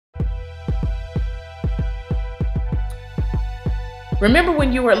Remember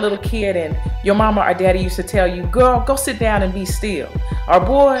when you were a little kid and your mama or daddy used to tell you, girl, go sit down and be still. Or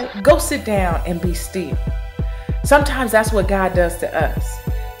boy, go sit down and be still. Sometimes that's what God does to us.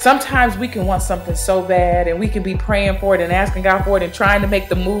 Sometimes we can want something so bad and we can be praying for it and asking God for it and trying to make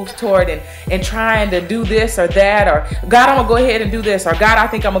the moves toward it and trying to do this or that, or God, I'm gonna go ahead and do this, or God, I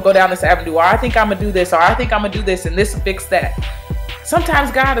think I'm gonna go down this avenue, or I think I'm gonna do this, or I think I'm gonna do this and this will fix that.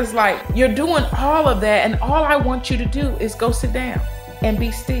 Sometimes God is like, you're doing all of that and all I want you to do is go sit down and be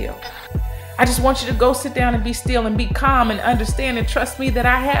still. I just want you to go sit down and be still and be calm and understand and trust me that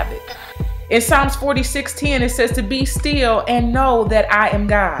I have it. In Psalms 46:10, it says to be still and know that I am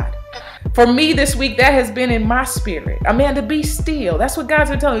God. For me this week, that has been in my spirit. Amanda, be still. That's what God's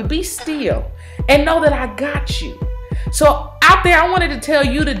been telling me. Be still and know that I got you. So out there, I wanted to tell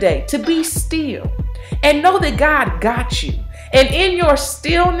you today to be still and know that God got you. And in your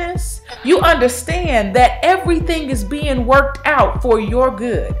stillness, you understand that everything is being worked out for your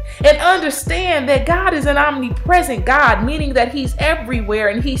good. And understand that God is an omnipresent God, meaning that he's everywhere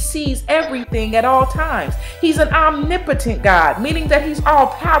and he sees everything at all times. He's an omnipotent God, meaning that he's all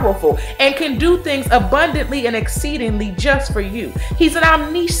powerful and can do things abundantly and exceedingly just for you. He's an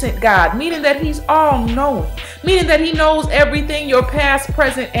omniscient God, meaning that he's all knowing, meaning that he knows everything, your past,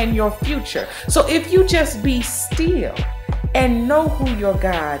 present, and your future. So if you just be still and know who your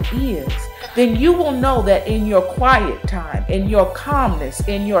God is, then you will know that in your quiet time, in your calmness,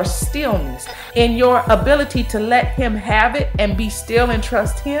 in your stillness, in your ability to let him have it and be still and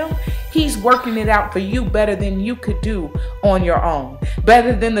trust him, he's working it out for you better than you could do on your own,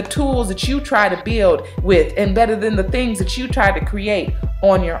 better than the tools that you try to build with, and better than the things that you try to create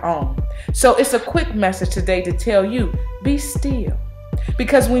on your own. So it's a quick message today to tell you, be still.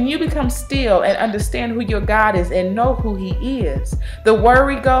 Because when you become still and understand who your God is and know who he is, the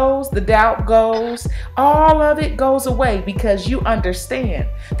worry goes, the doubt goes, all of it goes away because you understand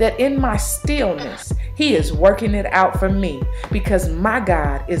that in my stillness, he is working it out for me because my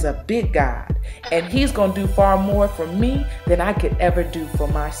God is a big God and he's going to do far more for me than I could ever do for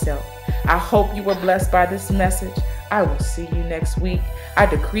myself. I hope you were blessed by this message. I will see you next week. I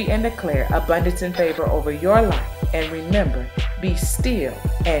decree and declare abundance and favor over your life. And remember, be still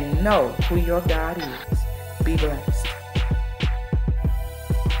and know who your God is. Be blessed.